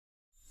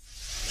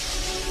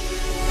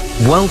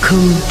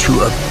Welcome to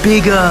a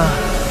bigger,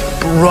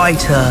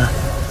 brighter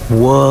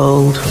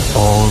world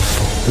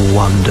of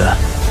wonder,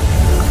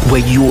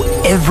 where your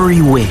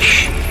every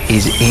wish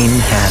is in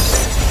hand.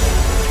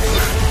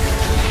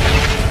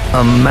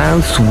 A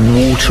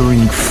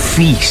mouth-watering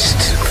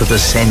feast for the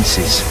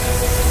senses,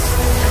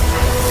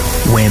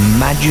 where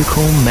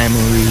magical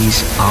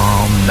memories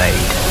are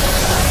made.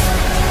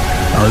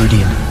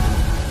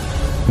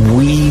 Odeon,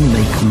 we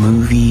make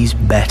movies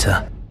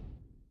better.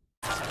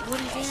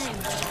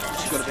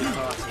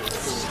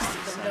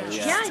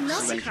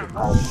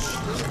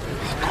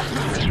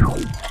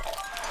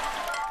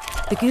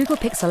 The Google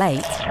Pixel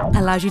 8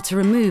 allows you to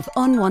remove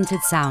unwanted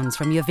sounds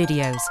from your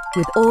videos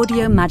with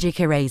Audio Magic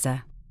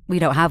Eraser. We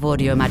don't have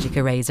Audio Magic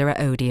Eraser at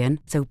Odeon,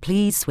 so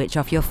please switch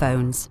off your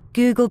phones.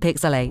 Google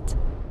Pixel 8.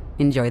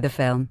 Enjoy the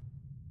film.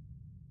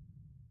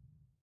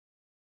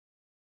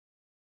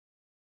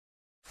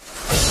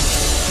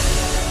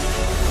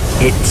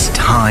 It's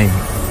time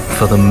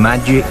for the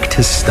magic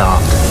to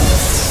start.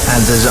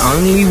 And there's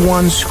only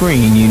one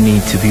screen you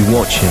need to be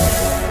watching.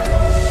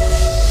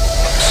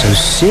 So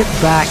sit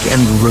back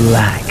and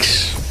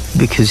relax,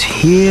 because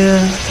here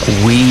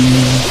we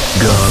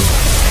go.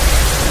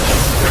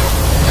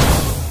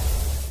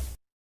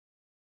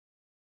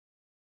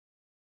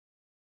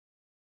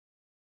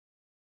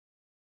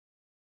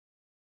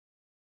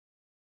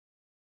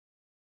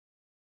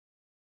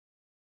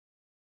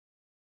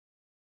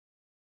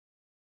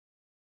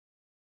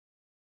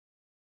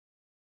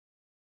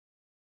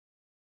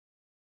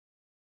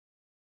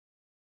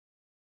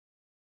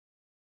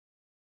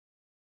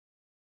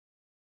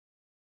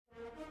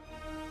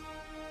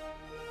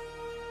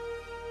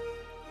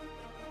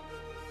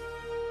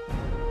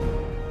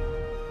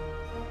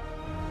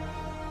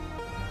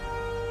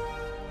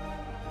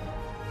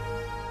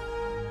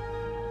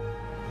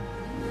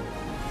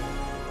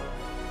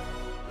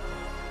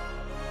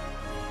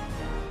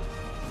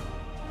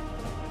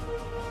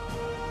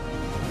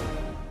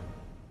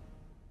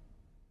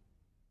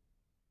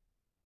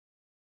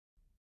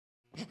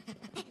 Ha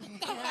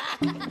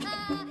ha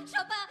ha ha!